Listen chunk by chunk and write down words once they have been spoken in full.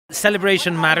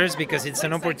Celebration matters because it's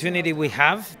an opportunity we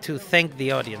have to thank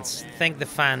the audience, thank the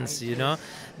fans, you know.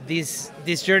 This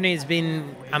journey has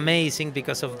been amazing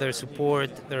because of their support,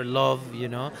 their love, you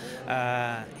know.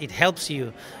 It helps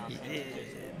you.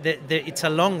 It's a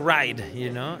long ride, you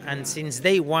know, and since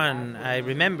day one, I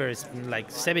remember it's been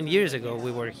like 7 years ago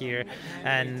we were here,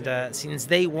 and since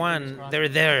day one they're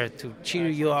there to cheer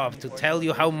you up, to tell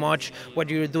you how much what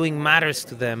you're doing matters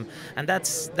to them, and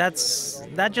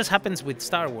that just happens with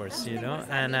Star Wars, you know.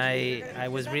 And I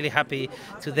was really happy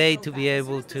today to be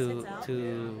able to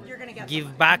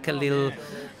give back a little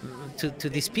to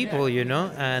these people, you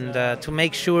know, and to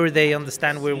make sure they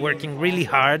understand we're working really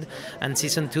hard, and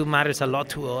season 2 matters a lot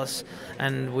to us,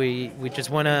 and we just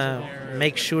want to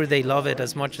make sure they love it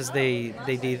as much as they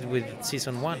did with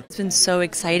season 1. It's been so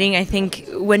exciting. I think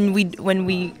when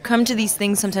we come to these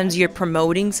things, sometimes you're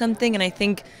promoting something, and I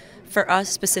think for us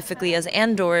specifically as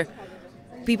Andor,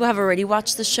 people have already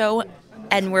watched the show,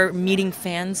 and we're meeting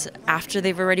fans after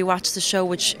they've already watched the show,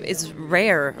 which is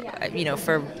rare, you know,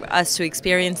 for us to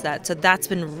experience that. So that's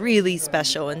been really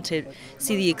special, and to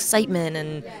see the excitement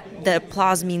and the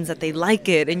applause means that they like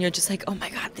it, and you're just like, oh my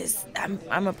God,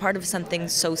 I'm a part of something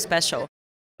so special.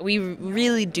 We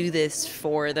really do this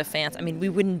for the fans. I mean, we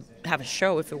wouldn't have a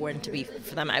show if it weren't to be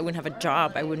for them. I wouldn't have a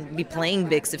job. I wouldn't be playing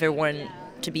Vix if it weren't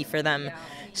to be for them.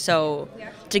 So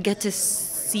to get to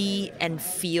see and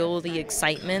feel the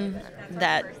excitement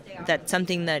that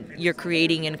something that you're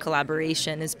creating in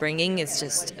collaboration is bringing is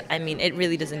just, I mean, it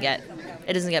really doesn't get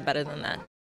better than that.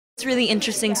 It's really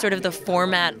interesting, sort of the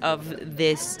format of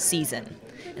this season,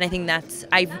 and I think that's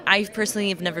I personally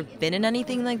have never been in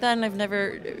anything like that, and I've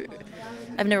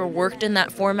never worked in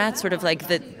that format, sort of like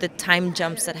the time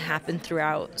jumps that happen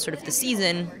throughout sort of the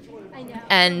season,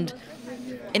 and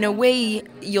in a way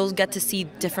you'll get to see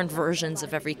different versions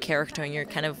of every character, and you're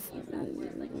kind of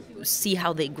see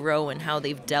how they grow and how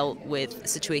they've dealt with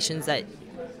situations that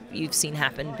you've seen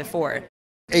happen before.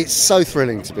 It's so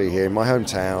thrilling to be here in my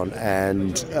hometown,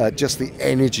 and just the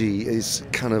energy is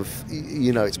kind of,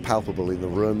 you know, it's palpable in the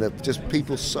room. There are just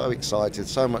people so excited,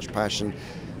 so much passion,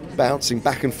 bouncing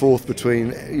back and forth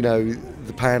between, you know,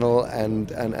 the panel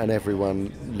and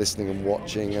everyone listening and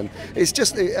watching, and it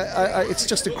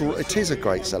is a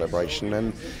great celebration,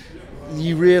 and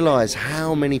you realise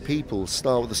how many people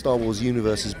the Star Wars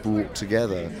universe has brought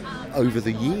together over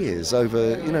the years,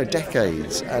 over, you know,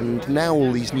 decades, and now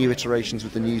all these new iterations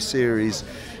with the new series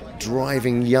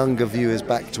driving younger viewers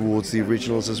back towards the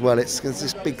originals as well. It's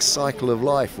this big cycle of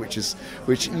life, which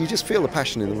you just feel the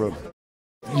passion in the room.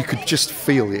 You could just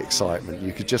feel the excitement.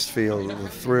 You could just feel the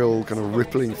thrill kind of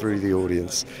rippling through the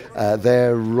audience.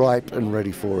 They're ripe and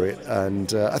ready for it,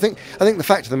 and I think the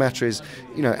fact of the matter is,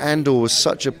 you know, Andor was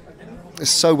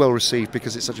so well received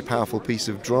because it's such a powerful piece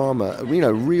of drama, you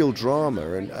know, real drama,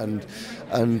 and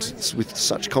with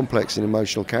such complex and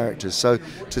emotional characters. So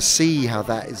to see how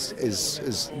that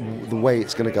is the way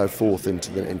it's going to go forth into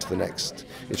the next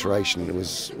iteration,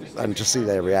 and to see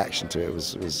their reaction to it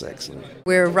was excellent.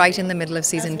 We're right in the middle of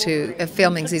season 2,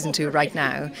 filming season 2 right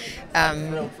now,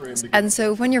 and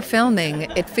so when you're filming,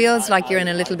 it feels like you're in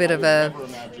a little bit of a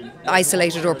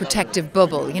isolated or protective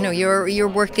bubble. You know, you're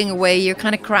working away, you're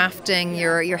kind of crafting.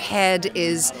 Your head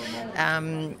is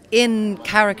in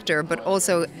character, but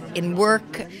also in work.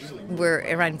 We're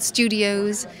around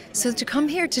studios, so to come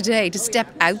here today, to step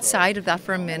outside of that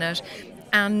for a minute,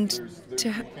 and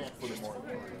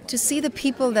to see the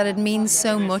people that it means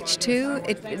so much to,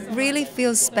 it really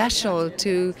feels special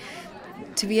to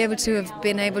be able to have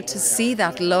been able to see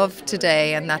that love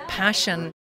today and that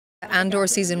passion. Andor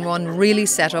season 1 really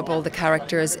set up all the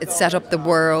characters, it set up the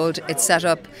world, it set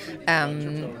up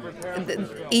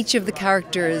each of the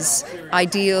characters'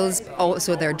 ideals,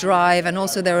 also their drive, and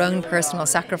also their own personal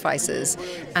sacrifices,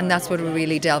 and that's what we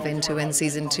really delve into in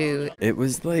season 2. It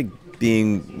was like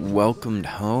being welcomed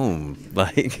home,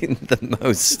 like in the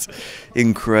most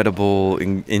incredible,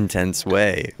 intense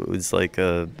way. It was like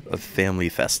a family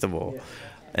festival,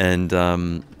 and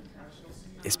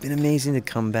it's been amazing to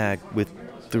come back with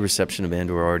the reception of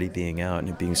Andor already being out and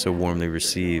it being so warmly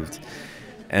received,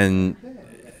 and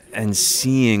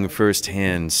seeing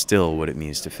firsthand still what it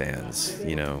means to fans,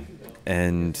 you know,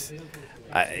 and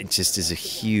it just is a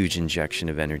huge injection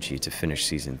of energy to finish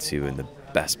season 2 in the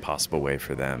best possible way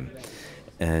for them.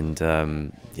 And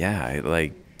yeah,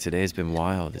 like today has been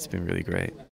wild. It's been really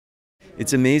great.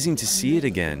 It's amazing to see it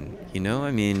again, you know.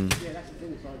 I mean,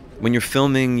 when you're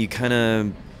filming, you kind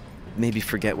of maybe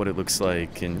forget what it looks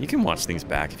like, and you can watch things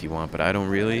back if you want, but I don't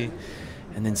really.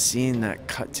 And then seeing that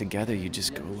cut together, you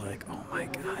just go like, oh my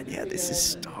God, yeah, this is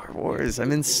Star Wars.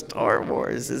 I'm in Star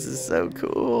Wars. This is so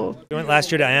cool. We went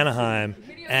last year to Anaheim,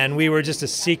 and we were just a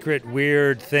secret,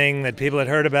 weird thing that people had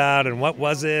heard about, and what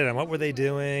was it, and what were they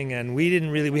doing, and we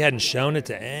hadn't shown it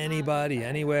to anybody,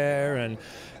 anywhere, and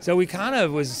so we kind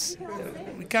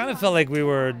of felt like we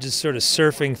were just sort of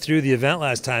surfing through the event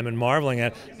last time and marveling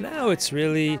at, now it's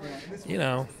really,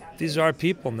 these are our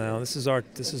people now. This is our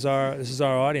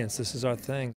audience. This is our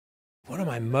thing. What am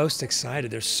I most excited?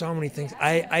 There's so many things.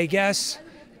 I guess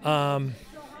I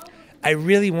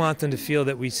really want them to feel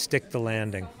that we stick the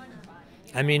landing.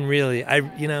 I mean, really.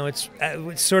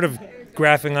 It's sort of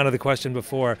graphing onto the question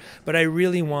before, but I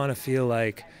really want to feel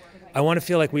like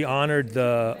we honored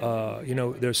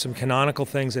there's some canonical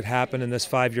things that happened in this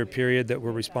 5-year period that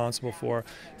we're responsible for.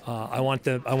 I want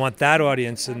that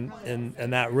audience in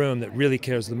that room that really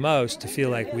cares the most to feel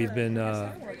like we've been,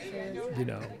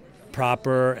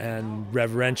 proper and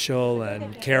reverential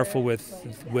and careful with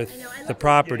the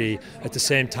property. At the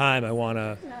same time,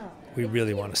 we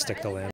really want to stick the landing.